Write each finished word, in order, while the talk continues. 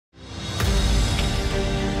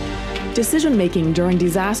Decision-making during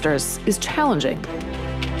disasters is challenging.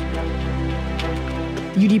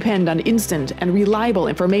 You depend on instant and reliable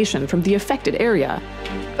information from the affected area,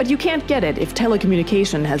 but you can't get it if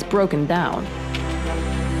telecommunication has broken down.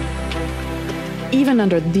 Even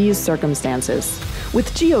under these circumstances,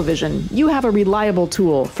 with GEO-VISION, you have a reliable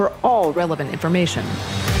tool for all relevant information.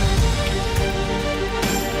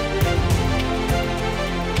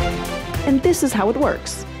 And this is how it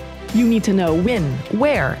works. You need to know when,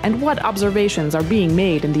 where, and what observations are being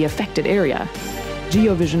made in the affected area.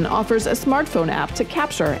 GEO-VISION offers a smartphone app to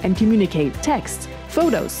capture and communicate text,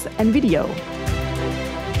 photos, and video.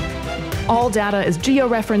 All data is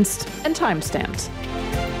geo-referenced and time-stamped.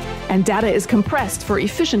 And data is compressed for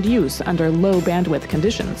efficient use under low bandwidth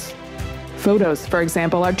conditions. Photos, for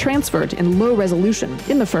example, are transferred in low resolution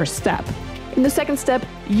in the first step. In the second step,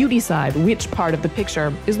 you decide which part of the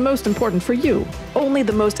picture is most important for you. Only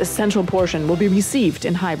the most essential portion will be received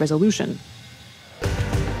in high resolution.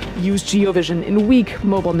 Use GEO-VISION in weak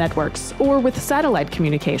mobile networks or with satellite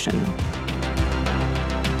communication.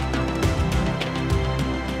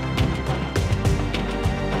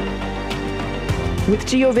 With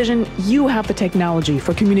GEO-VISION, you have the technology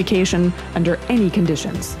for communication under any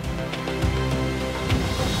conditions.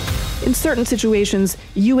 In certain situations,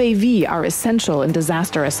 UAV are essential in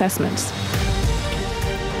disaster assessments.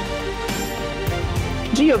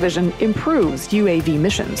 GEO-VISION improves UAV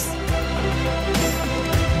missions.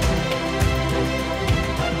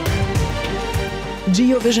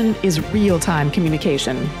 GEO-VISION is real-time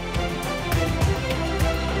communication.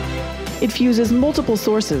 It fuses multiple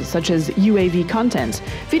sources such as UAV content,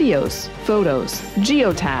 videos, photos,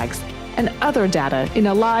 geotags, and other data in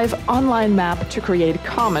a live online map to create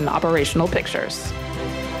common operational pictures.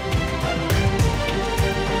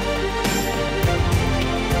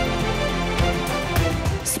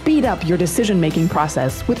 Speed up your decision-making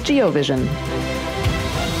process with GEO-VISION.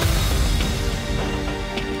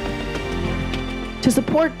 To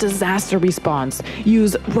support disaster response,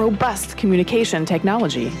 use robust communication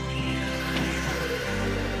technology.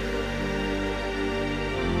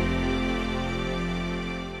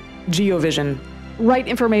 GEO-VISION. Right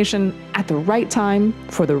information at the right time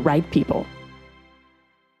for the right people.